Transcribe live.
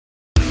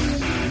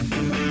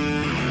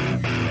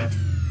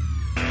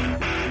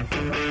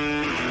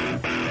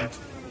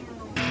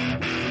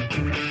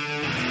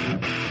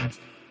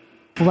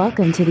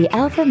Welcome to the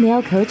Alpha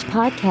Male Coach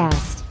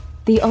Podcast,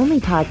 the only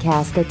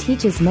podcast that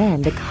teaches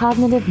men the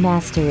cognitive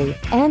mastery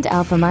and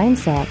alpha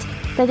mindset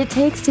that it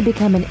takes to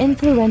become an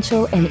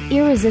influential and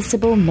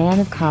irresistible man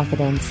of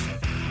confidence.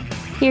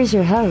 Here's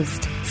your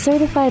host,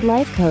 certified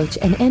life coach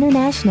and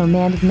international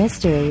man of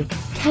mystery,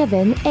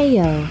 Kevin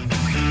Ayo.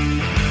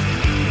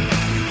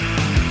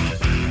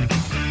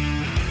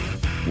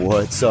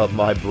 What's up,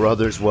 my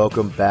brothers?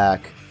 Welcome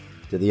back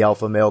to the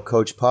Alpha Male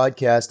Coach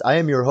Podcast. I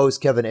am your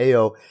host, Kevin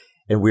Ayo,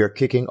 and we are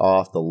kicking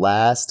off the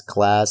last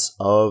class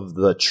of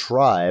the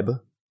tribe,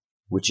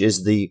 which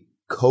is the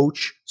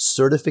Coach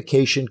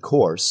Certification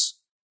course,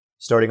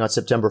 starting on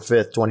September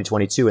 5th,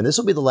 2022. And this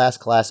will be the last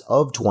class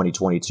of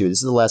 2022. This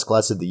is the last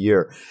class of the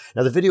year.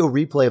 Now, the video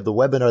replay of the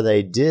webinar that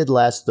I did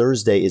last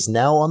Thursday is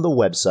now on the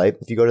website.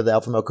 If you go to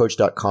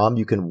thealphamalecoach.com,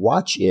 you can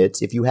watch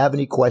it if you have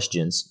any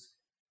questions.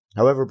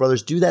 However,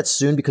 brothers, do that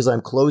soon because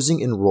I'm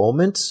closing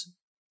enrollment,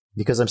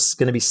 because I'm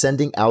going to be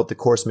sending out the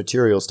course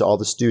materials to all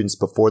the students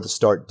before the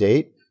start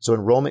date. So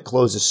enrollment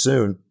closes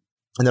soon,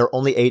 and there are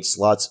only 8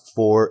 slots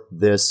for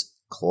this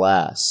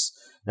class.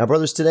 Now,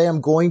 brothers, today I'm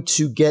going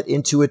to get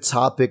into a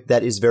topic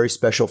that is very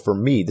special for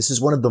me. This is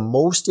one of the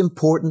most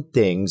important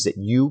things that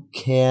you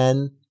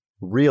can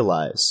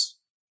realize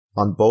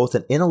on both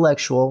an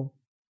intellectual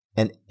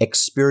and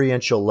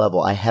experiential level.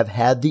 I have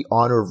had the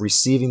honor of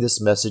receiving this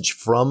message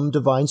from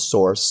Divine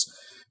Source,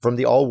 from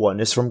the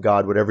All-Oneness, from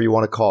God, whatever you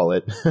want to call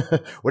it,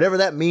 whatever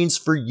that means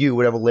for you,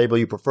 whatever label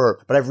you prefer.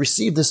 But I've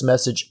received this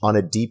message on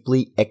a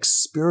deeply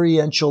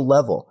experiential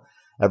level.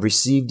 I've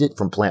received it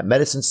from plant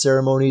medicine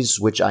ceremonies,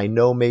 which I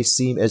know may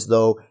seem as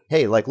though,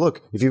 hey, like,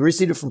 look, if you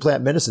received it from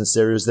plant medicine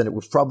ceremonies, then it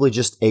was probably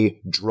just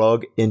a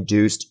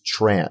drug-induced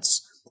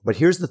trance. But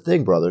here's the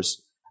thing,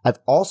 brothers. I've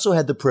also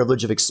had the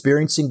privilege of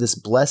experiencing this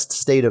blessed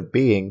state of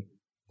being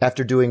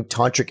after doing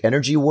tantric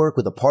energy work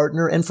with a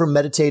partner and from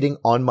meditating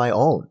on my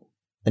own.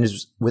 And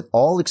as with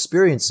all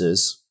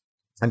experiences,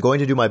 I'm going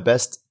to do my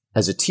best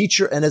as a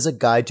teacher and as a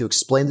guide to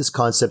explain these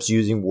concepts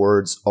using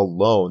words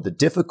alone. The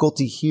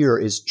difficulty here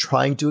is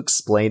trying to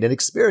explain an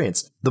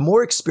experience. The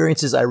more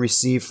experiences I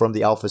receive from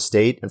the Alpha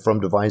State and from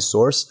Divine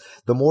Source,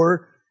 the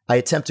more I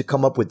attempt to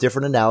come up with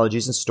different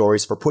analogies and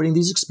stories for putting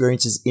these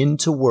experiences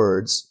into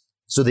words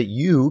so that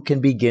you can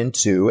begin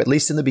to, at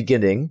least in the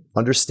beginning,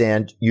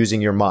 understand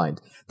using your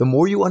mind. The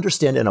more you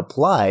understand and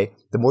apply,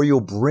 the more you'll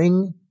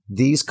bring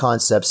these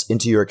concepts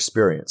into your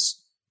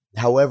experience.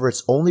 However,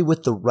 it's only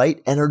with the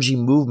right energy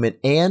movement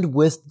and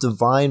with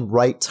divine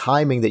right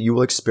timing that you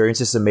will experience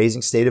this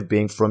amazing state of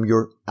being from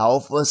your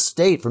alpha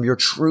state, from your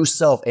true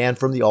self, and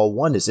from the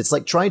all-oneness. It's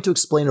like trying to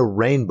explain a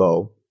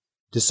rainbow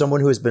to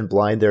someone who has been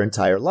blind their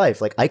entire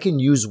life. Like, I can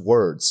use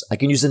words, I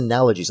can use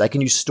analogies, I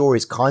can use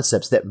stories,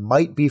 concepts that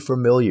might be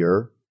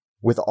familiar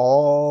with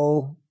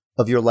all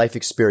of your life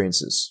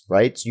experiences,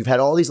 right? So you've had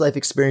all these life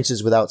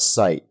experiences without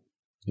sight.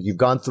 You've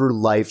gone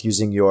through life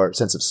using your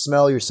sense of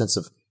smell, your sense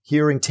of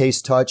hearing,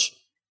 taste, touch,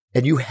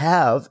 and you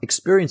have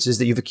experiences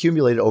that you've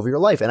accumulated over your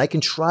life. And I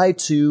can try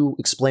to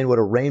explain what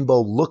a rainbow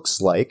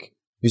looks like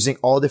using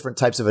all different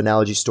types of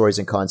analogy, stories,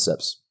 and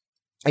concepts.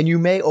 And you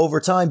may, over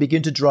time,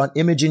 begin to draw an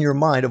image in your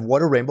mind of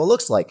what a rainbow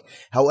looks like.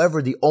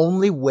 However, the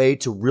only way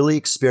to really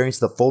experience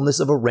the fullness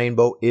of a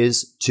rainbow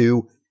is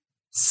to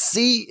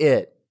see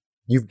it.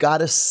 You've got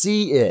to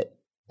see it.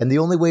 And the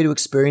only way to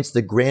experience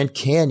the Grand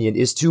Canyon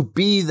is to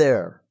be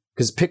there.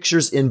 Because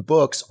pictures in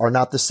books are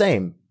not the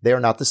same. They are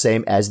not the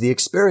same as the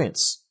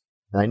experience.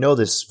 And I know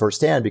this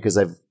firsthand because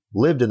I've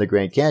lived in the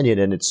Grand Canyon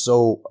and it's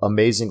so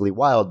amazingly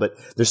wild, but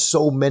there's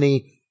so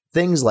many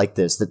things like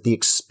this that the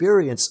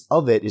experience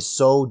of it is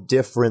so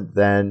different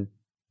than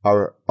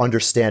our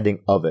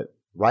understanding of it.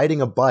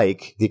 Riding a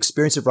bike, the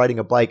experience of riding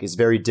a bike is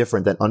very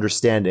different than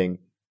understanding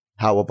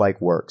how a bike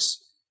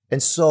works.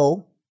 And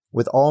so,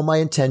 with all my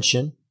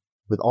intention,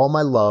 with all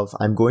my love,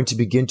 I'm going to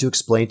begin to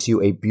explain to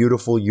you a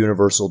beautiful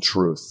universal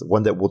truth,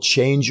 one that will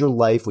change your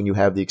life when you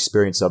have the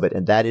experience of it.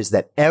 And that is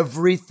that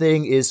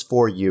everything is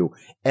for you.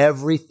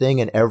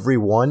 Everything and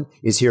everyone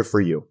is here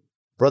for you.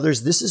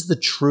 Brothers, this is the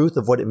truth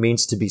of what it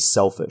means to be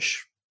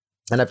selfish.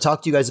 And I've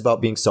talked to you guys about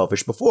being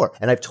selfish before.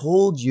 And I've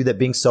told you that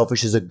being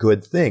selfish is a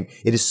good thing.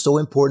 It is so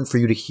important for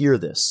you to hear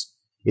this.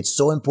 It's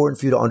so important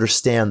for you to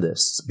understand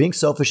this. Being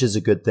selfish is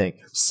a good thing.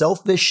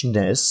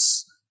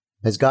 Selfishness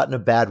has gotten a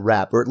bad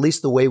rap, or at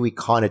least the way we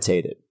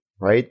connotate it,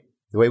 right?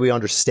 The way we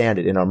understand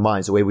it in our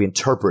minds, the way we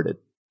interpret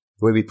it,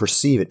 the way we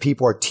perceive it.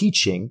 People are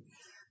teaching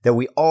that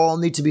we all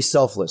need to be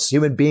selfless.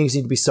 Human beings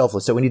need to be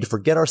selfless, that we need to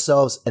forget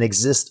ourselves and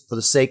exist for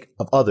the sake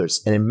of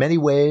others. And in many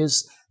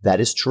ways, that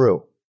is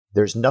true.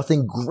 There's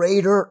nothing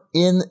greater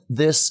in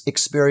this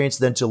experience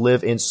than to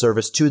live in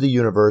service to the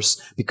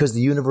universe, because the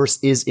universe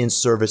is in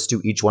service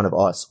to each one of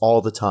us all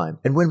the time.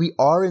 And when we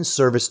are in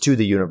service to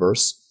the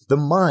universe, the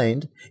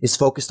mind is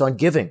focused on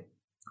giving,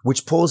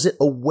 which pulls it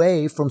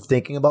away from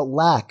thinking about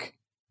lack.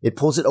 It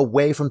pulls it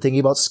away from thinking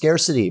about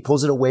scarcity. It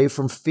pulls it away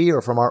from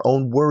fear, from our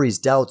own worries,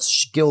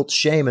 doubts, guilt,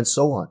 shame, and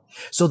so on.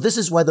 So this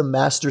is why the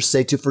masters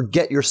say to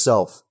forget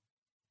yourself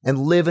and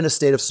live in a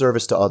state of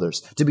service to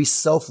others, to be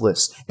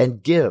selfless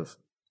and give.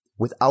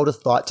 without a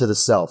thought to the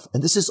self.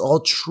 And this is all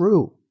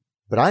true.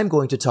 But I'm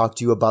going to talk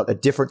to you about a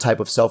different type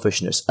of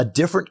selfishness, a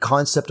different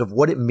concept of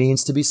what it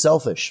means to be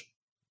selfish.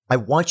 I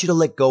want you to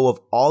let go of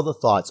all the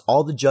thoughts,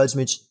 all the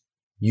judgments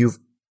you've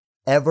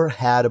ever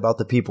had about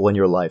the people in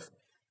your life.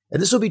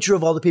 And this will be true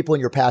of all the people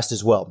in your past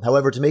as well.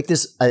 However, to make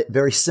this a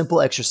very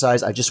simple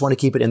exercise, I just want to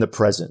keep it in the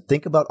present.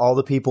 Think about all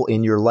the people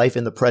in your life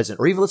in the present,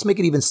 or even let's make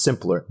it even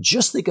simpler.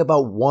 Just think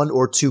about one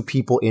or two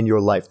people in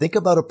your life. Think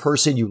about a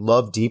person you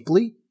love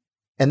deeply,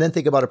 and then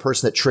think about a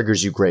person that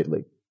triggers you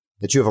greatly,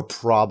 that you have a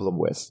problem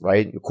with,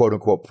 right? Quote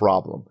unquote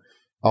problem.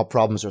 All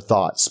problems are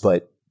thoughts,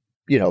 but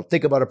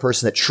think about a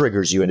person that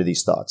triggers you into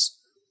these thoughts.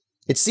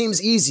 It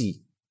seems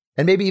easy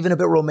and maybe even a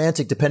bit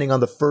romantic depending on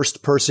the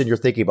first person you're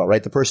thinking about,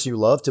 right? The person you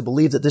love, to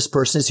believe that this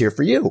person is here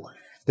for you,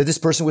 that this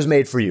person was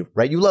made for you,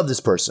 right? You love this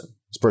person.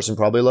 This person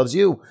probably loves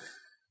you.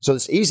 So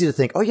it's easy to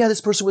think, oh yeah,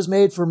 this person was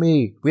made for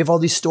me. We have all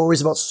these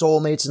stories about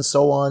soulmates and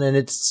so on. And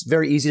it's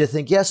very easy to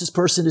think, yes, this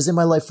person is in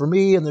my life for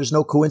me and there's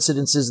no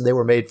coincidences and they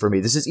were made for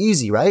me. This is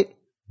easy, right?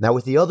 Now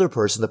with the other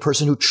person, the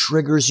person who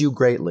triggers you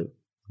greatly,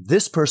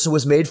 this person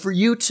was made for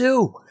you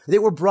too. They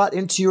were brought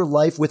into your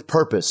life with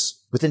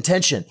purpose, with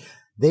intention.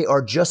 They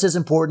are just as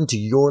important to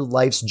your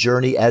life's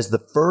journey as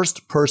the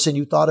first person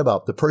you thought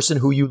about, the person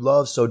who you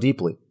love so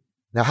deeply.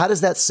 Now, how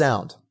does that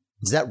sound?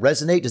 Does that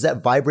resonate? Does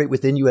that vibrate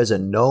within you as a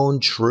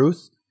known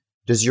truth?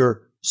 Does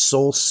your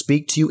soul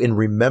speak to you in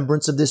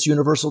remembrance of this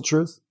universal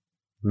truth?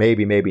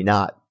 Maybe, maybe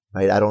not,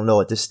 right? I don't know.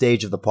 At this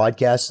stage of the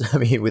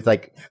podcast, with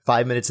like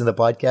 5 minutes in the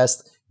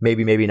podcast,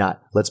 maybe, maybe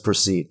not. Let's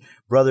proceed.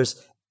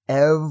 Brothers,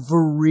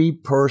 every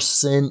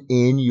person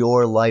in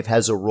your life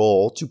has a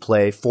role to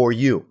play for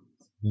you.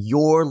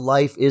 Your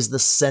life is the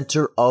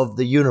center of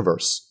the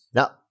universe.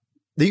 Now,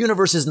 the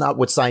universe is not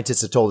what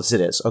scientists have told us it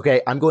is,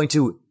 okay? I'm going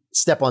to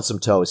step on some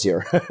toes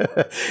here.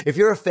 If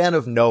you're a fan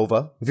of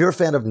Nova, if you're a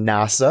fan of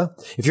NASA,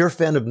 if you're a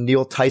fan of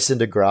Neil Tyson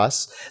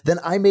deGrasse, then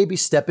I may be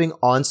stepping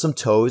on some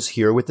toes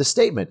here with the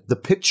statement. The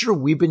picture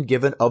we've been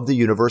given of the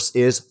universe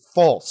is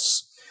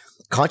false.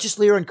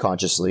 Consciously or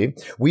unconsciously,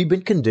 we've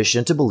been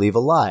conditioned to believe a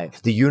lie.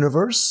 The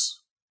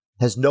universe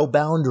has no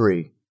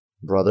boundary,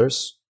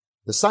 brothers.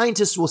 The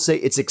scientists will say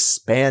it's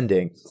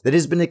expanding, that it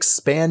has been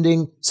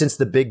expanding since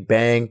the Big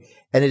Bang,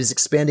 and it is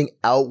expanding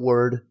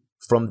outward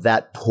from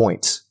that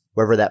point,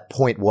 wherever that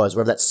point was,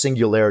 wherever that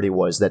singularity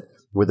was,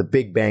 where the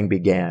Big Bang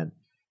began.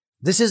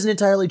 This isn't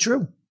entirely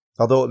true,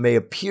 although it may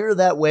appear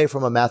that way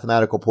from a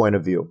mathematical point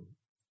of view.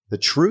 The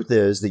truth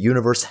is the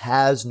universe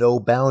has no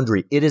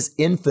boundary. It is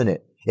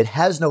infinite. It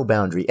has no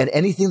boundary, and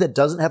anything that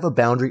doesn't have a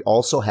boundary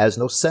also has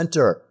no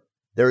center.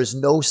 There is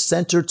no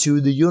center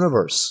to the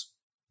universe.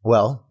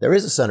 Well, there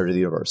is a center to the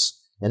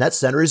universe, and that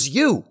center is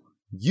you.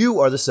 You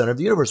are the center of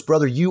the universe.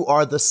 Brother, you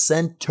are the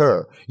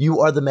center.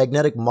 You are the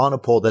magnetic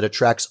monopole that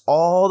attracts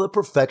all the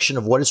perfection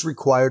of what is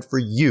required for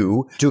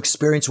you to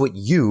experience what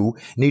you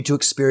need to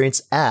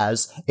experience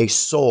as a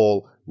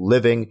soul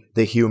living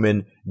the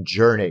human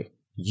journey.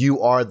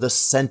 You are the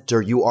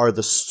center. You are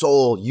the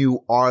soul.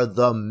 You are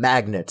the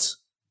magnet.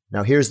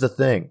 Now, here's the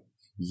thing.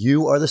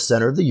 You are the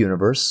center of the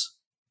universe,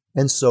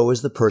 and so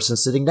is the person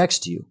sitting next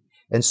to you.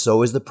 And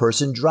so is the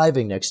person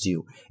driving next to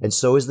you. And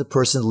so is the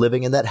person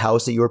living in that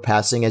house that you are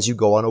passing as you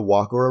go on a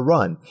walk or a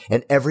run.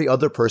 And every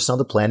other person on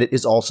the planet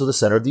is also the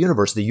center of the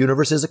universe. The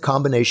universe is a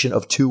combination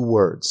of two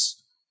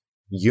words: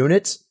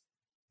 unit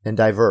and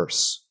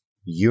diverse.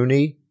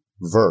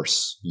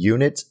 Universe.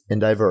 Unit and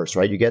diverse,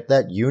 right? You get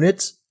that?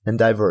 Unit and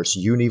diverse.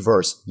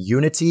 Universe.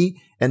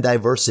 Unity and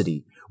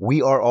diversity.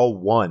 We are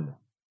all one.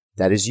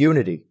 That is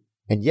unity.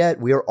 And yet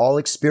we are all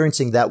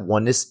experiencing that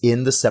oneness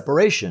in the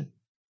separation,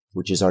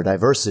 which is our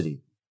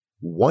diversity.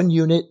 One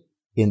unit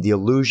in the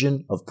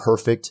illusion of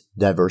perfect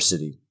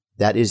diversity.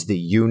 That is the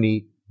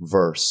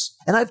universe.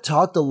 And I've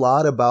talked a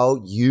lot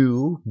about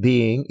you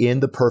being in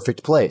the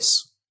perfect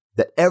place.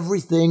 That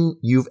everything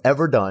you've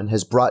ever done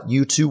has brought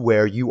you to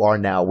where you are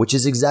now, which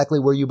is exactly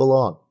where you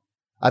belong.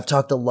 I've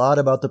talked a lot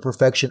about the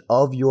perfection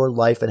of your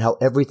life and how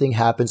everything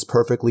happens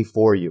perfectly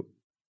for you.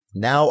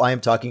 Now I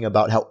am talking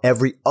about how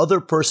every other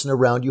person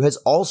around you has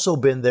also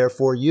been there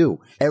for you.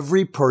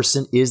 Every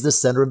person is the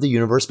center of the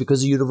universe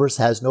because the universe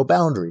has no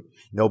boundary.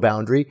 No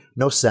boundary,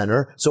 no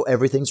center, so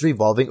everything's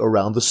revolving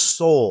around the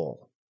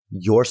soul.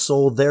 Your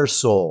soul, their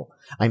soul.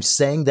 I'm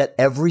saying that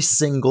every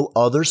single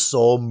other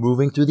soul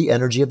moving through the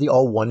energy of the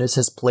all-oneness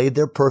has played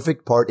their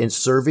perfect part in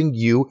serving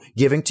you,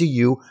 giving to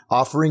you,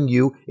 offering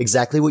you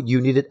exactly what you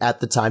needed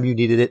at the time you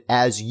needed it,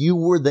 as you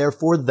were there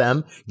for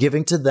them,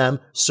 giving to them,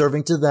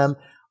 serving to them,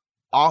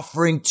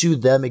 offering to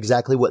them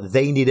exactly what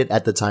they needed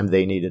at the time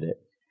they needed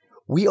it.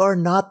 We are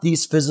not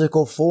these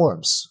physical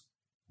forms.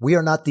 We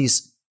are not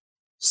these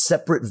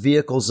separate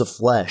vehicles of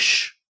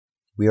flesh.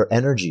 We are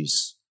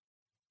energies.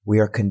 We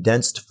are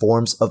condensed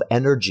forms of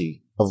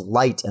energy, of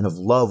light, and of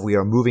love. We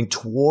are moving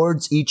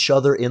towards each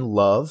other in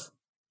love,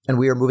 and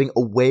we are moving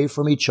away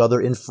from each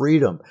other in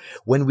freedom.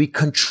 When we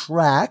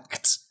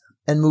contract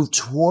and move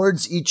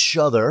towards each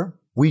other,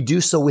 we do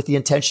so with the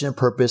intention and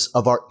purpose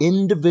of our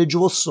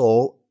individual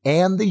soul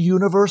and the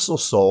universal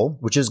soul,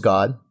 which is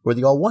God, or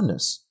the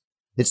all-oneness.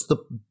 It's the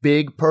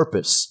big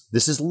purpose.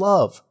 This is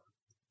love.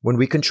 When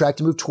we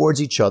contract and move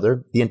towards each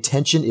other, the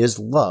intention is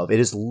love. It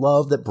is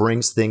love that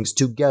brings things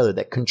together,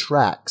 that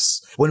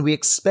contracts. When we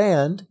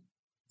expand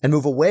and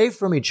move away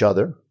from each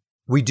other,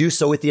 we do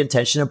so with the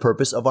intention and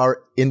purpose of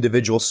our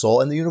individual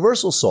soul and the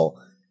universal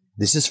soul.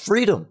 This is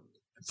freedom.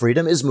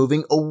 Freedom is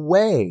moving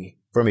away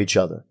from each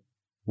other.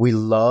 We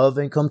love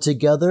and come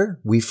together.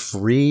 We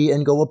free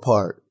and go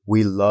apart.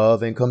 We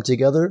love and come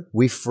together.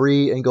 We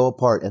free and go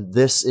apart. And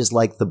this is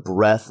like the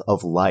breath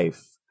of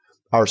life.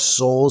 Our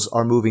souls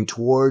are moving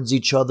towards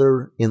each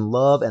other in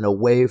love and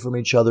away from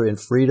each other in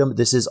freedom.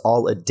 This is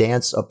all a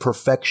dance of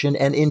perfection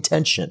and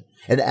intention.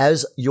 And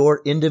as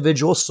your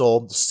individual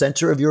soul, the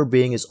center of your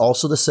being is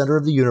also the center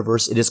of the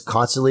universe. It is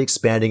constantly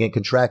expanding and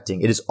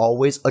contracting. It is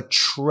always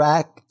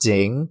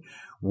attracting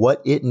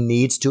what it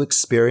needs to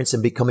experience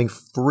and becoming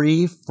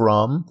free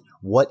from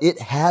what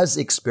it has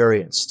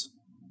experienced.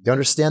 You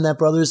understand that,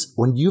 brothers?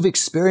 When you've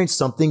experienced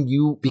something,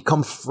 you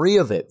become free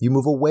of it. You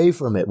move away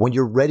from it. When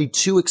you're ready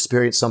to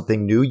experience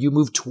something new, you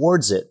move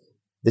towards it.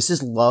 This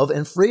is love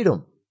and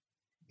freedom.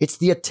 It's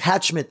the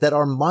attachment that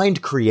our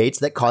mind creates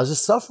that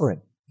causes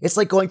suffering. It's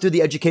like going through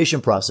the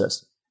education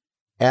process.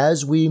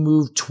 As we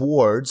move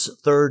towards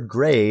third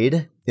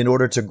grade in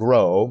order to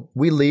grow,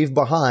 we leave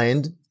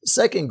behind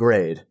second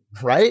grade,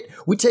 right?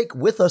 We take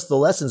with us the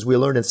lessons we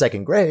learned in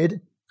second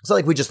grade. It's not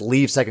like we just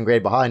leave second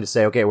grade behind to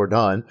say, okay, we're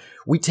done.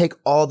 We take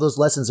all those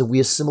lessons and we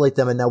assimilate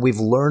them, and now we've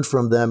learned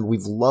from them.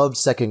 We've loved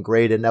second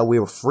grade, and now we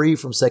are free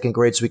from second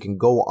grade so we can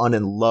go on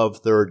and love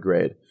third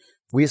grade.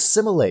 We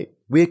assimilate.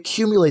 We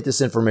accumulate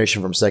this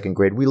information from second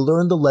grade. We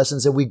learn the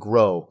lessons and we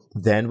grow.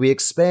 Then we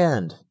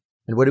expand.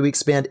 And what do we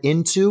expand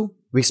into?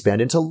 We expand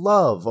into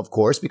love, of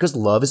course, because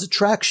love is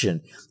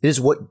attraction. It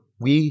is what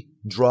we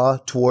draw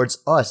towards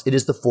us. It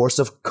is the force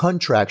of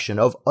contraction,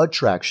 of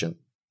attraction.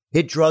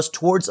 It draws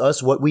towards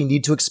us what we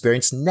need to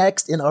experience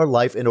next in our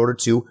life in order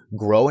to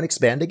grow and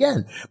expand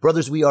again.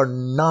 Brothers, we are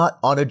not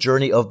on a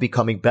journey of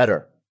becoming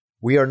better.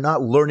 We are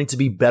not learning to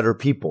be better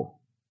people.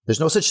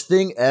 There's no such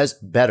thing as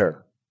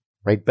better,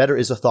 right? Better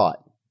is a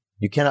thought.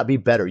 You cannot be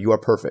better. You are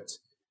perfect.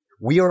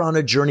 We are on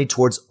a journey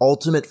towards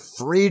ultimate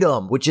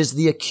freedom, which is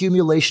the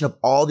accumulation of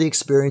all the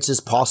experiences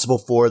possible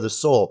for the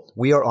soul.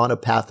 We are on a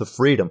path of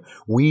freedom.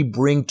 We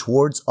bring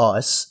towards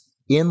us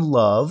in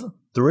love,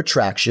 through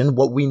attraction,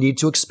 what we need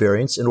to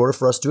experience in order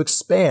for us to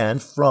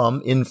expand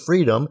from in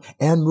freedom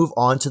and move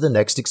on to the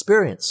next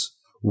experience.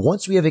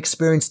 Once we have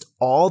experienced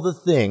all the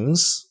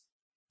things,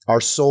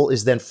 our soul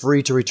is then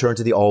free to return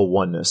to the all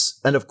oneness.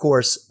 And of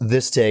course,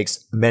 this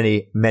takes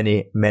many,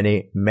 many,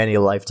 many, many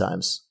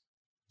lifetimes.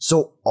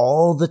 So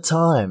all the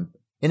time,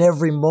 in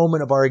every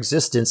moment of our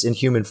existence in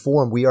human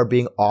form, we are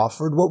being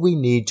offered what we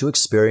need to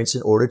experience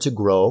in order to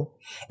grow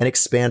and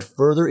expand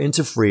further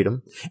into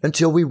freedom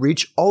until we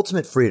reach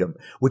ultimate freedom,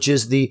 which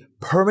is the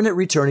permanent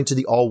returning to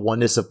the all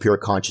oneness of pure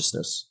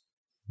consciousness.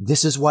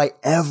 This is why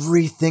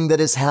everything that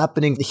is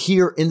happening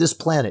here in this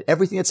planet,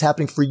 everything that's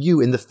happening for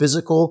you in the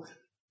physical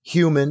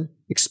human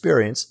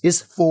experience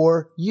is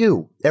for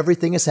you.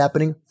 Everything is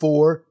happening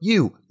for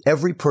you.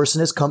 Every person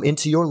has come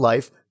into your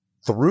life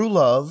through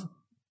love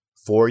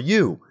for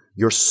you.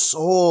 Your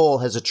soul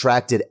has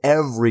attracted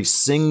every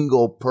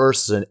single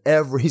person,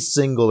 every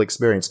single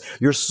experience.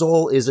 Your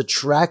soul is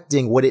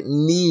attracting what it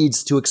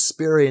needs to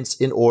experience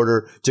in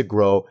order to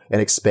grow and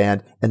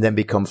expand and then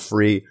become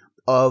free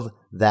of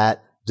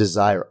that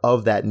desire,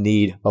 of that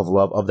need of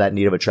love, of that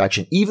need of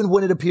attraction. Even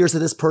when it appears that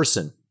this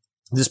person,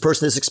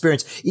 this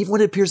experience, even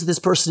when it appears that this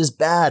person is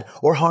bad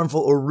or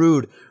harmful or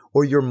rude,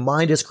 or your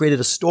mind has created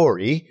a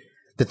story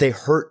that they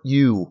hurt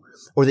you,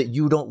 or that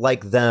you don't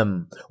like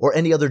them, or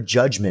any other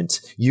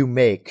judgment you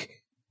make,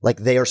 like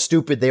they are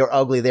stupid, they are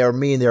ugly, they are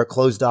mean, they are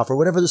closed off, or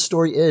whatever the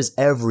story is,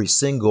 every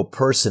single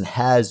person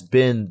has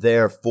been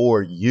there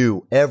for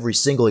you. Every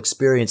single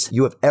experience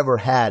you have ever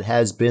had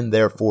has been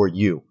there for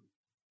you.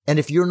 And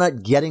if you're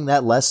not getting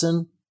that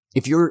lesson,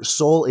 if your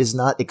soul is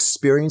not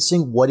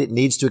experiencing what it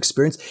needs to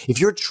experience, if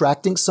you're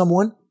attracting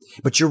someone,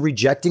 but you're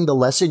rejecting the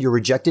lesson, you're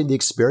rejecting the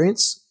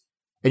experience,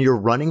 and you're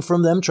running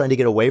from them, trying to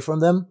get away from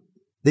them,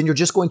 then you're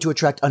just going to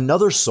attract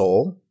another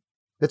soul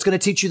that's going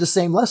to teach you the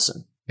same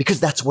lesson,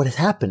 because that's what is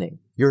happening.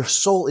 Your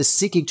soul is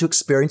seeking to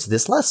experience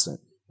this lesson,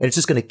 and it's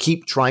just going to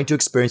keep trying to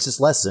experience this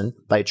lesson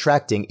by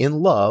attracting in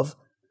love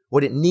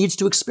what it needs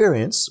to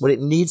experience, what it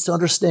needs to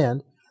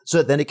understand, so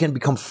that then it can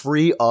become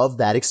free of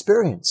that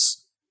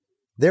experience.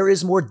 There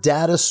is more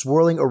data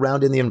swirling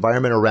around in the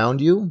environment around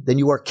you than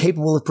you are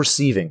capable of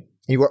perceiving,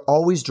 and you are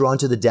always drawn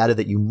to the data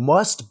that you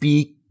must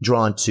be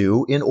drawn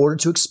to in order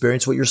to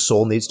experience what your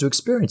soul needs to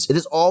experience. It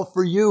is all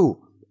for you.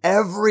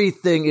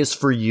 Everything is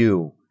for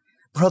you.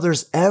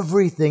 Brothers,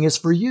 everything is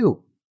for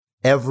you.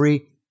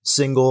 Every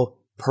single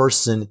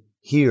person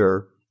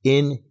here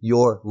in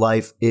your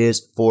life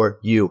is for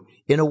you.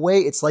 In a way,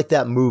 it's like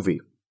that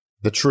movie,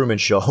 The Truman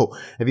Show.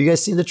 Have you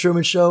guys seen The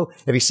Truman Show?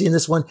 Have you seen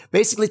this one?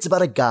 Basically, it's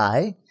about a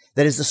guy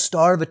that is the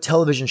star of a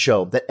television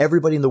show that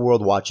everybody in the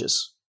world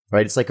watches.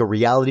 right? It's like a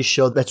reality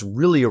show that's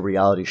really a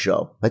reality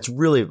show. That's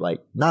really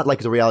like, not like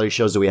the reality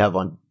shows that we have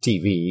on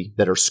TV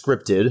that are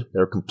scripted,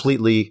 that are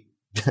completely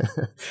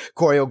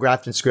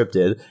choreographed and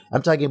scripted.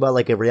 I'm talking about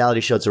like a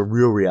reality show. It's a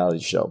real reality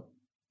show.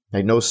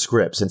 Like no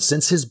scripts. And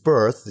since his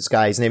birth, this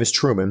guy, his name is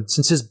Truman,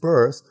 since his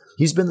birth,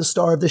 he's been the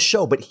star of this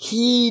show, but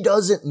he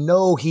doesn't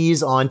know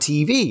he's on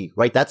TV,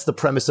 right? That's the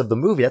premise of the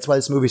movie. That's why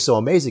this movie is so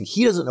amazing.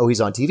 He doesn't know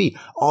he's on TV.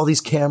 All these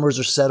cameras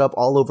are set up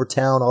all over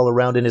town, all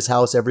around in his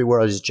house,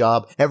 everywhere, at his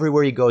job,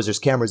 everywhere he goes, there's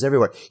cameras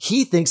everywhere.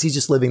 He thinks he's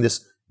just living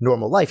this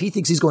normal life. He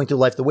thinks he's going through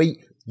life the way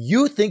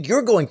you think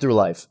you're going through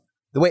life.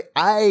 The way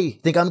I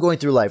think I'm going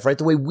through life, right?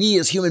 The way we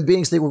as human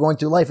beings think we're going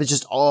through life is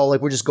just all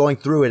like we're just going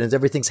through it and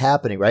everything's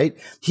happening, right?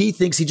 He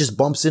thinks he just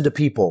bumps into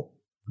people.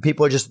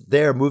 People are just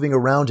there moving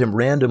around him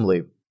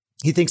randomly.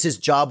 He thinks his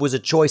job was a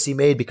choice he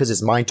made because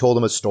his mind told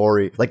him a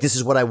story. Like, this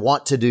is what I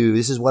want to do.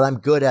 This is what I'm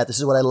good at. This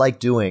is what I like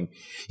doing.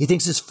 He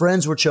thinks his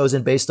friends were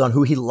chosen based on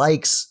who he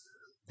likes.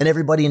 And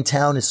everybody in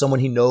town is someone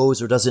he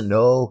knows or doesn't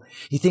know.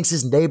 He thinks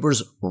his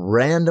neighbors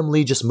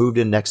randomly just moved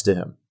in next to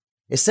him.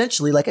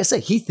 Essentially, like I say,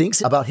 he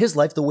thinks about his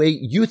life the way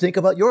you think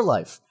about your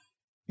life.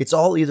 It's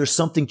all either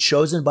something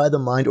chosen by the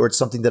mind or it's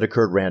something that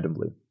occurred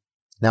randomly.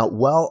 Now,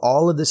 while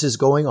all of this is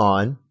going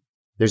on,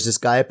 there's this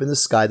guy up in the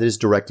sky that is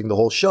directing the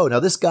whole show. Now,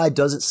 this guy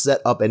doesn't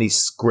set up any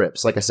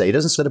scripts. Like I say, he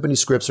doesn't set up any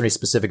scripts or any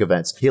specific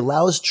events. He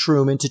allows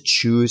Truman to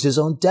choose his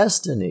own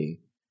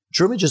destiny.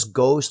 Truman just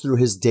goes through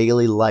his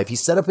daily life. He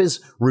set up his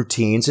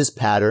routines, his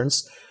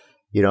patterns,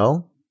 you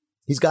know.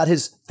 He's got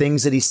his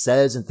things that he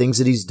says and things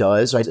that he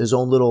does, right? His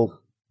own little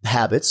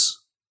habits.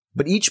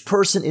 But each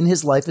person in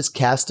his life is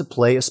cast to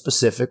play a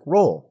specific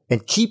role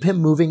and keep him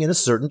moving in a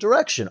certain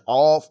direction,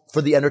 all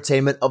for the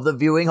entertainment of the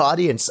viewing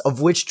audience,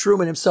 of which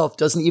Truman himself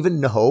doesn't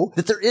even know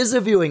that there is a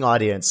viewing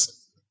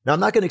audience. Now, I'm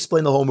not going to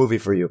explain the whole movie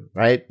for you,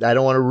 right? I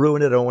don't want to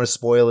ruin it. I don't want to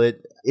spoil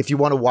it. If you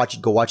want to watch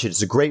it, go watch it.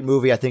 It's a great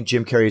movie. I think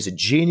Jim Carrey is a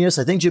genius.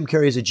 I think Jim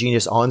Carrey is a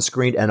genius on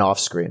screen and off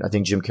screen. I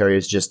think Jim Carrey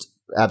is just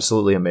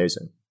absolutely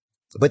amazing.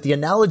 But the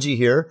analogy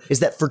here is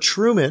that for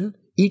Truman,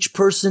 each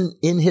person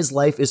in his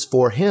life is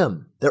for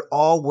him. They're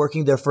all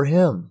working there for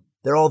him.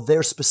 They're all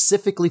there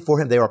specifically for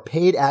him. They are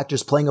paid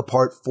actors playing a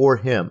part for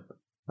him.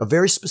 A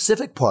very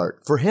specific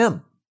part for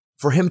him.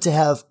 For him to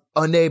have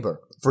a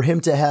neighbor. For him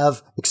to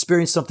have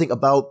experienced something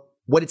about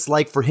what it's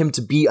like for him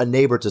to be a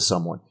neighbor to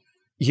someone.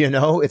 You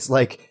know, it's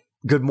like,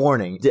 good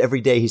morning.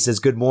 Every day he says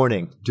good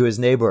morning to his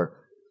neighbor.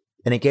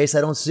 And in case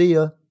I don't see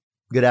you,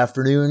 good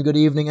afternoon, good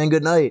evening, and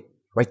good night.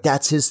 Right?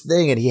 That's his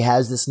thing. And he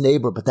has this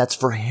neighbor, but that's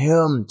for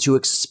him to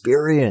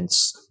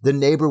experience. The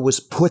neighbor was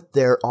put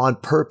there on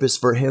purpose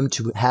for him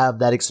to have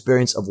that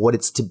experience of what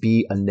it's to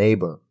be a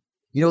neighbor.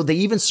 You know, they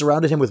even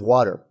surrounded him with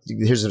water.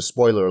 Here's a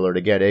spoiler alert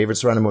again. They even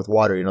surrounded him with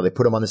water. You know, they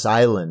put him on this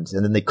island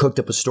and then they cooked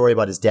up a story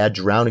about his dad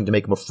drowning to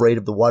make him afraid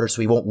of the water so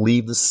he won't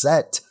leave the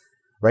set,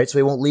 right? So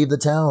he won't leave the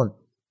town.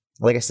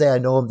 Like I say, I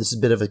know this is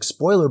a bit of a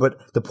spoiler,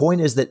 but the point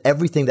is that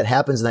everything that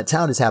happens in that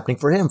town is happening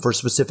for him, for a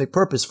specific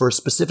purpose, for a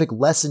specific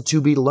lesson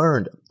to be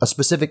learned, a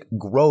specific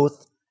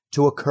growth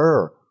to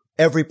occur.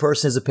 Every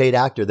person is a paid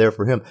actor there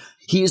for him.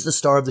 He is the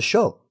star of the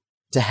show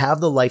to have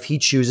the life he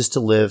chooses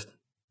to live,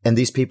 and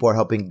these people are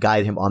helping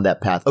guide him on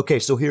that path. Okay,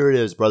 so here it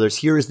is, brothers.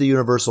 Here is the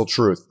universal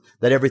truth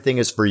that everything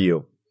is for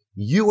you.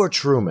 You are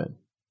Truman.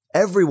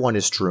 Everyone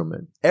is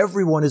Truman.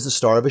 Everyone is the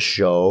star of a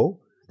show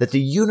that the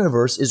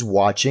universe is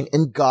watching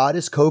and God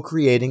is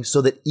co-creating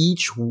so that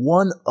each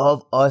one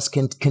of us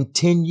can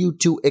continue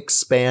to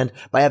expand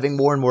by having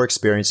more and more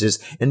experiences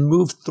and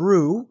move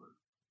through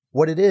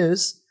what it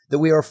is that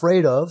we are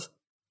afraid of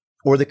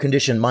or the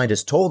conditioned mind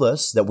has told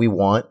us that we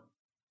want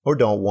or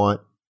don't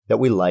want, that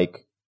we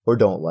like or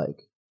don't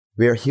like.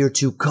 We are here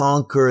to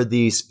conquer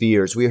these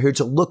fears. We are here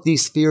to look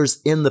these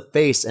fears in the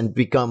face and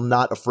become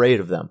not afraid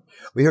of them.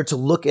 We're here to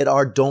look at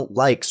our don't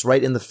likes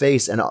right in the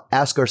face and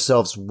ask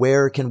ourselves,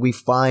 where can we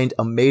find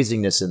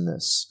amazingness in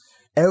this?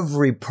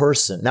 Every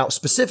person, now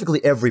specifically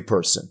every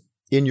person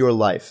in your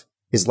life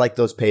is like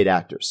those paid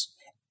actors.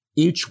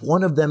 Each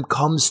one of them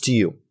comes to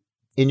you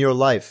in your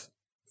life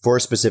for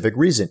a specific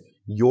reason.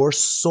 Your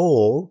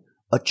soul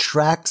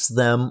attracts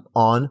them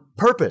on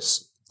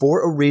purpose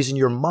for a reason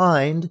your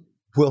mind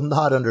will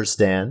not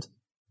understand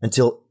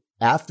until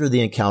after the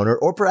encounter,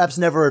 or perhaps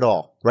never at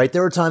all, right?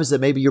 There are times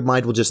that maybe your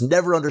mind will just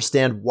never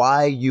understand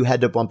why you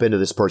had to bump into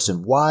this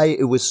person, why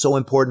it was so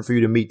important for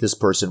you to meet this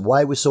person,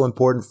 why it was so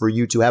important for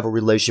you to have a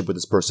relationship with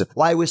this person,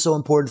 why it was so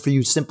important for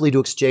you simply to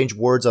exchange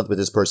words with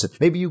this person.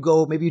 Maybe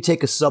you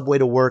take a subway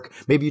to work,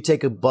 maybe you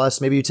take a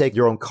bus, maybe you take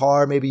your own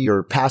car, maybe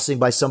you're passing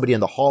by somebody in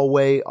the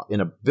hallway, in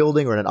a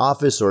building or in an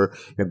office or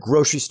in a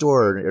grocery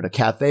store or in a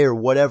cafe or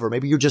whatever.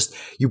 Maybe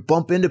you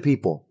bump into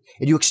people.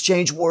 And you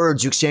exchange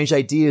words, you exchange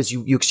ideas,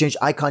 you exchange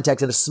eye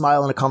contact and a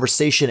smile and a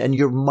conversation, and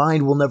your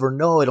mind will never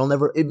know.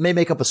 It may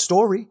make up a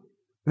story.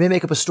 It may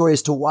make up a story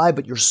as to why,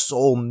 but your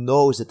soul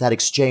knows that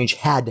exchange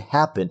had to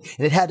happen.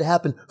 And it had to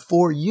happen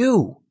for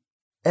you.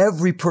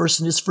 Every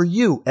person is for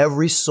you.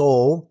 Every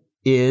soul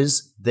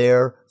is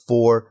there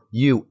for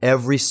you.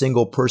 Every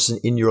single person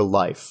in your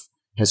life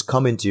has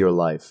come into your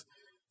life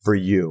for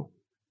you.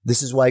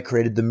 This is why I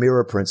created the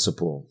mirror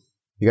principle.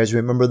 You guys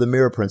remember the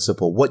mirror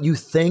principle? What you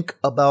think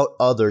about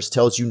others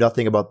tells you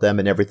nothing about them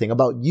and everything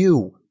about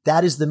you.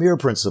 That is the mirror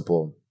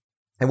principle.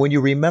 And when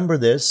you remember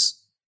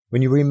this,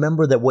 when you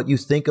remember that what you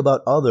think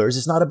about others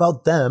is not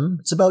about them,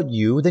 it's about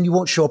you, then you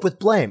won't show up with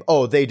blame.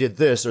 Oh, they did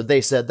this or they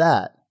said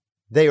that.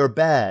 They are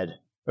bad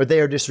or they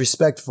are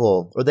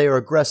disrespectful or they are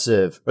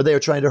aggressive or they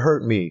are trying to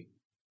hurt me.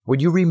 When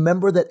you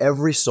remember that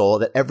every soul,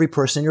 that every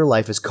person in your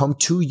life has come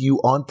to you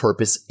on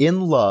purpose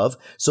in love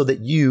so that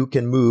you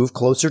can move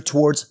closer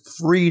towards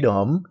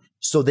freedom,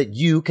 so that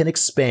you can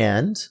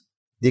expand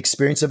the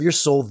experience of your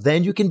soul,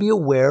 then you can be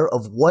aware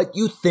of what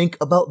you think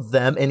about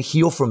them and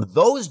heal from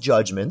those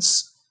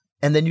judgments.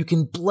 And then you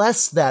can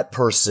bless that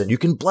person. You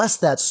can bless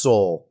that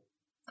soul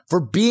for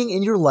being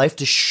in your life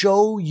to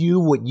show you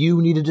what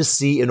you needed to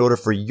see in order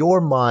for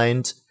your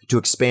mind to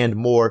expand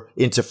more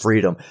into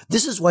freedom.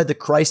 This is why the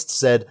Christ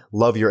said,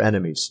 love your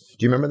enemies.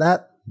 Do you remember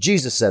that?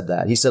 Jesus said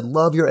that. He said,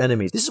 love your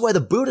enemies. This is why the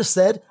Buddha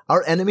said,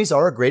 our enemies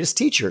are our greatest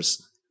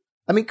teachers.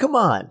 I mean, come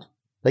on.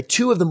 Like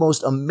two of the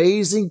most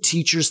amazing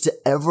teachers to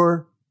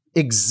ever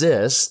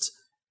exist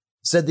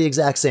said the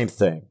exact same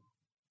thing.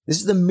 This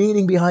is the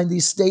meaning behind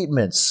these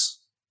statements.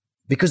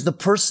 Because the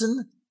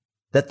person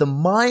that the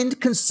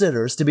mind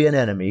considers to be an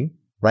enemy,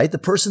 right? The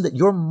person that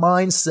your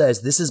mind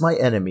says, this is my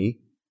enemy,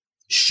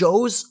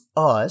 shows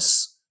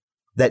us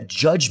that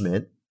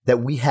judgment that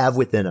we have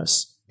within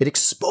us. It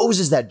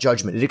exposes that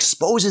judgment. It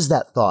exposes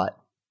that thought.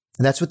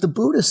 And that's what the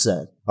Buddha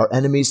said. Our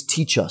enemies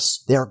teach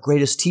us. They are our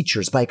greatest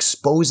teachers by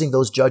exposing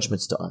those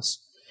judgments to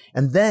us.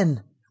 And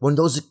then when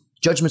those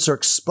judgments are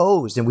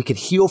exposed and we can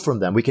heal from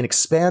them, we can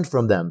expand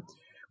from them,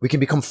 we can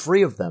become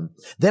free of them,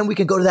 then we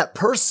can go to that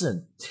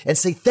person and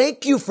say,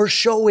 thank you for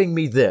showing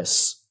me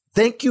this.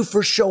 Thank you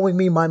for showing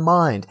me my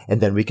mind. And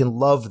then we can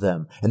love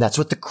them. And that's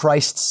what the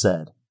Christ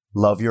said.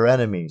 Love your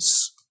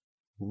enemies.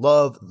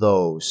 Love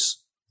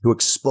those who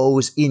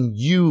expose in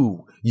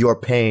you your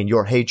pain,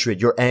 your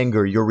hatred, your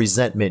anger, your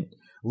resentment.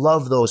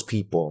 Love those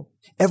people.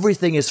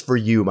 Everything is for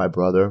you, my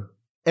brother.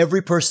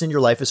 Every person in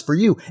your life is for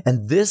you.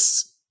 And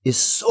this is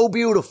so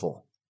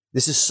beautiful.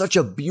 This is such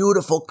a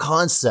beautiful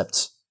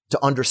concept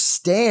to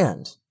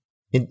understand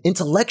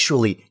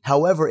intellectually.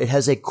 However, it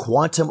has a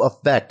quantum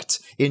effect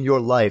in your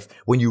life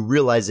when you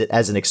realize it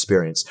as an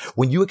experience.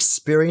 When you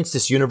experience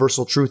this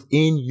universal truth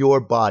in your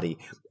body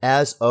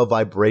as a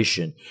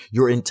vibration,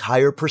 your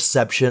entire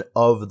perception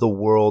of the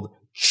world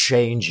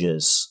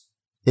changes.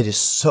 It is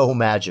so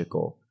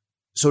magical.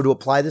 So to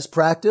apply this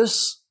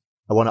practice,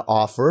 I want to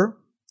offer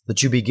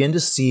that you begin to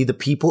see the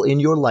people in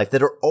your life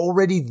that are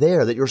already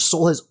there, that your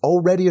soul has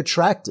already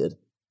attracted,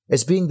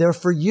 as being there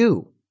for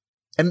you.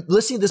 And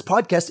listening to this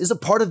podcast is a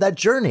part of that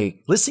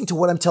journey. Listening to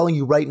what I'm telling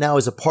you right now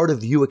is a part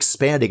of you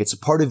expanding. It's a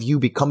part of you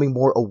becoming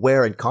more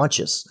aware and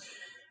conscious.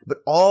 But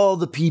all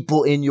the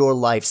people in your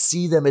life,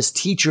 see them as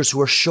teachers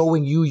who are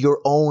showing you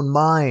your own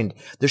mind.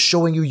 They're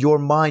showing you your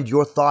mind,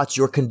 your thoughts,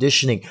 your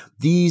conditioning.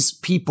 These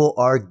people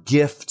are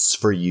gifts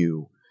for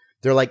you.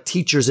 They're like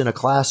teachers in a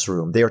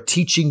classroom. They are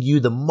teaching you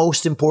the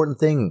most important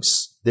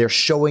things. They're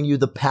showing you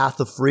the path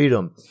of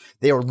freedom.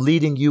 They are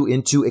leading you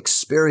into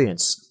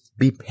experience.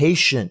 Be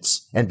patient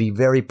and be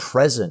very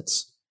present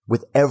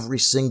with every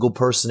single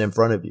person in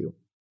front of you.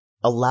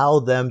 Allow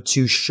them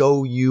to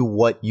show you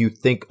what you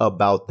think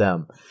about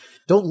them.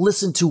 Don't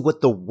listen to what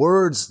the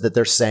words that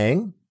they're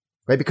saying,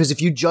 right? Because if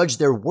you judge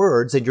their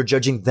words, then you're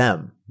judging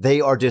them.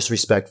 They are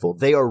disrespectful.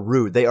 They are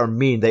rude. They are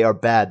mean. They are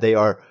bad. They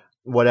are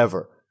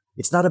whatever.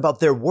 It's not about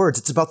their words.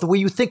 It's about the way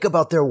you think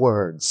about their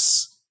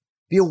words.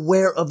 Be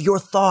aware of your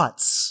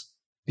thoughts.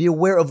 Be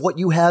aware of what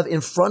you have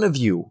in front of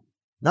you.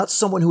 Not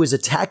someone who is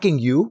attacking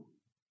you,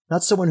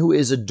 not someone who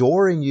is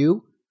adoring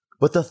you,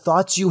 but the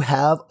thoughts you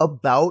have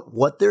about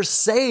what they're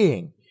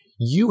saying.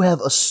 You have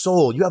a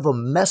soul. You have a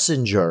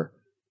messenger.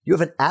 You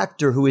have an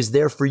actor who is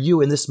there for you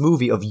in this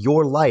movie of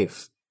your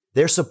life.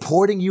 They're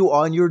supporting you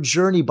on your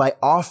journey by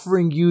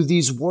offering you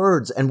these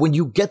words. And when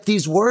you get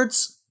these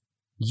words,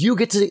 you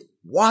get to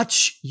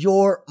watch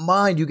your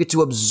mind. You get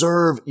to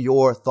observe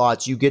your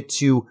thoughts. You get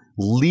to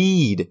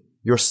lead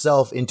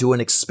yourself into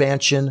an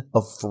expansion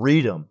of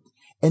freedom.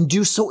 And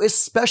do so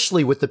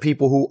especially with the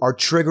people who are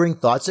triggering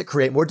thoughts that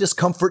create more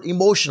discomfort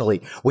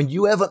emotionally. When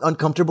you have an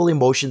uncomfortable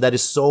emotion, that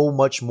is so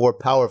much more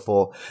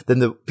powerful than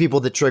the people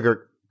that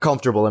trigger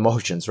comfortable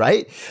emotions,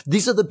 right?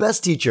 These are the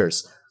best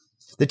teachers.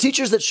 The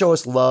teachers that show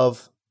us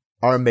love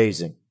are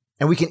amazing,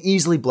 and we can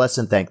easily bless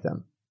and thank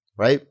them,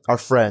 right? Our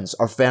friends,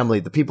 our family,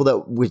 the people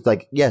that we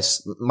like,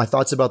 yes, my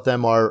thoughts about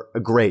them are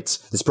great.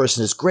 This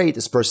person is great.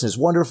 This person is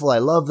wonderful. I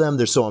love them.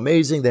 They're so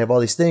amazing. They have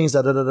all these things,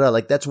 da, da, da, da.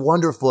 Like, that's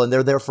wonderful, and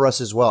they're there for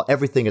us as well.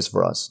 Everything is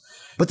for us.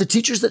 But the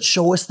teachers that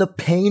show us the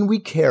pain we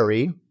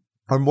carry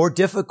are more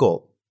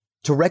difficult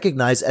to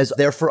recognize as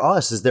there for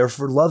us, as there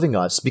for loving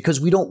us, because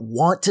we don't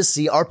want to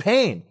see our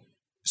pain.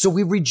 So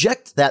we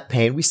reject that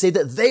pain. We say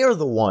that they are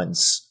the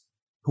ones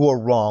who are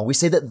wrong. We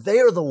say that they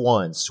are the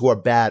ones who are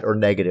bad or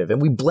negative,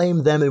 and we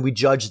blame them and we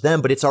judge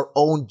them, but it's our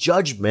own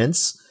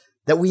judgments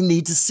that we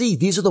need to see.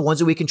 These are the ones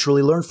that we can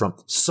truly learn from.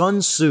 Sun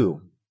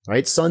Tzu,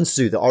 right? Sun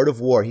Tzu, The Art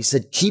of War, he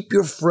said, keep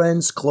your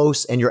friends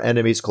close and your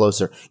enemies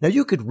closer. Now,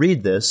 you could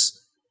read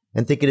this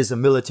and think it is a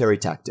military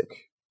tactic,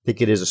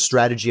 think it is a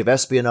strategy of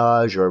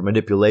espionage or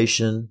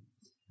manipulation.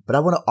 But I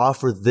want to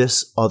offer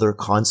this other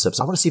concepts.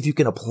 I want to see if you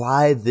can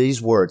apply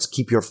these words,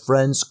 keep your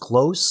friends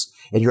close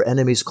and your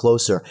enemies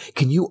closer.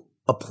 Can you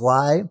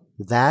apply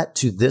that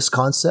to this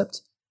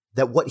concept?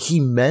 That what he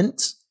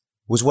meant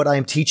was what I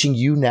am teaching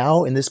you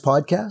now in this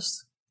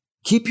podcast?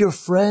 Keep your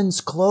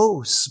friends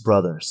close,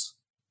 brothers,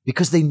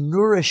 because they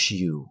nourish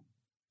you.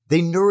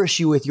 They nourish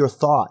you with your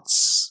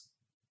thoughts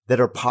that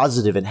are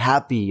positive and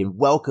happy and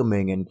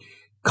welcoming and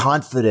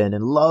confident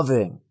and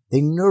loving.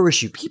 They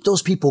nourish you. Keep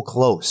those people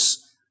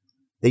close.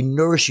 They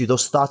nourish you,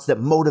 those thoughts that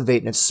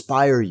motivate and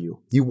inspire you.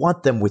 You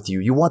want them with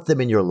you. You want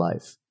them in your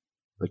life.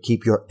 But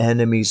keep your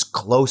enemies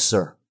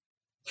closer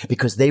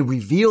because they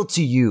reveal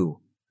to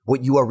you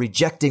what you are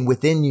rejecting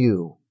within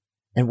you.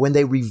 And when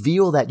they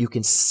reveal that, you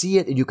can see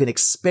it and you can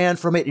expand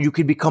from it and you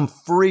can become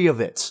free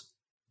of it.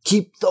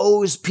 Keep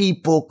those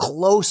people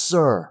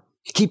closer.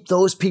 Keep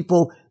those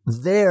people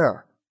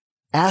there.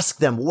 Ask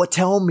them,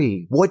 tell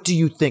me, what do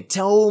you think?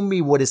 Tell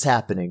me what is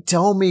happening.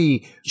 Tell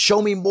me,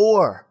 show me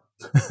more.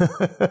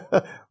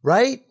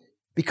 Right?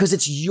 Because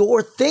it's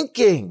your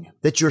thinking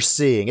that you're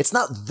seeing. It's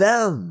not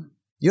them.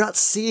 You're not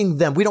seeing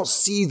them. We don't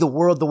see the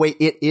world the way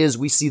it is.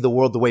 We see the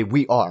world the way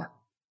we are.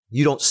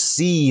 You don't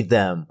see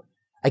them.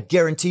 I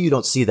guarantee you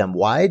don't see them.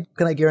 Why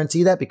can I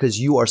guarantee that? Because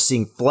you are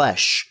seeing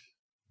flesh.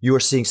 You are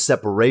seeing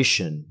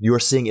separation. You are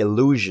seeing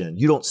illusion.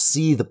 You don't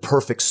see the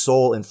perfect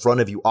soul in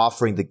front of you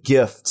offering the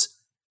gift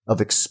of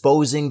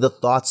exposing the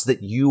thoughts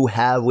that you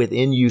have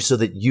within you so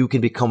that you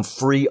can become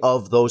free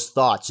of those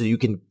thoughts, so you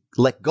can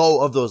let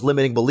go of those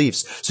limiting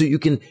beliefs, so you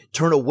can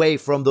turn away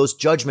from those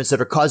judgments that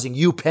are causing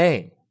you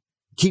pain.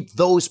 Keep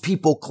those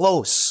people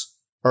close,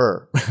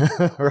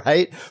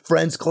 right?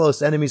 Friends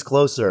close, enemies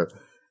closer.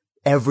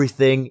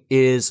 Everything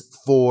is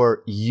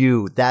for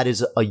you. That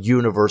is a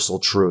universal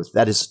truth.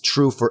 That is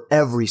true for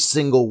every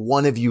single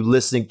one of you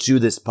listening to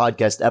this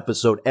podcast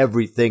episode.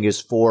 Everything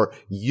is for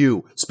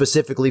you,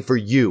 specifically for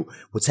you.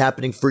 What's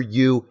happening for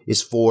you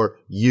is for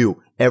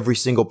you. Every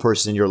single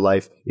person in your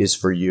life is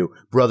for you.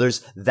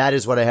 Brothers, that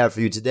is what I have for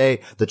you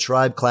today. The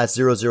Tribe Class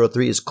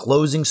 003 is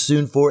closing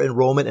soon for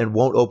enrollment and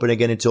won't open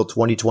again until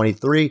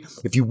 2023.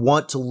 If you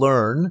want to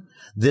learn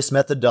this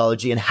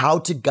methodology and how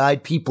to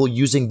guide people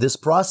using this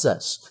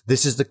process,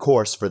 this is the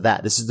course for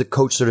that. This is the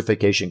coach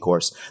certification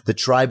course. The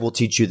Tribe will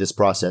teach you this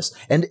process.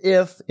 And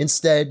if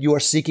instead you are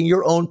seeking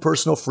your own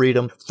personal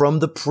freedom from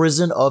the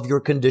prison of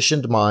your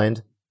conditioned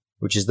mind,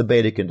 which is the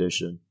beta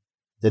condition,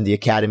 then the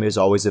Academy is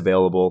always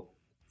available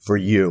for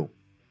you.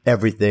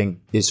 Everything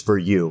is for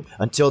you.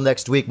 Until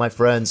next week, my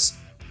friends,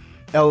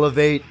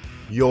 elevate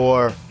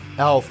your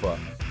alpha.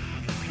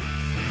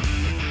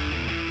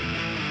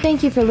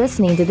 Thank you for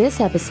listening to this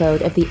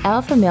episode of the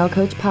Alpha Male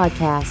Coach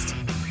Podcast.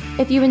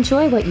 If you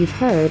enjoy what you've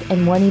heard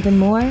and want even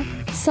more,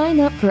 sign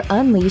up for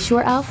Unleash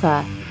Your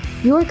Alpha,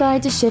 your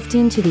guide to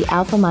shifting to the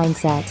alpha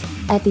mindset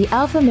at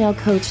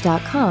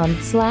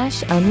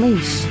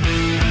thealphamalecoach.com/unleash.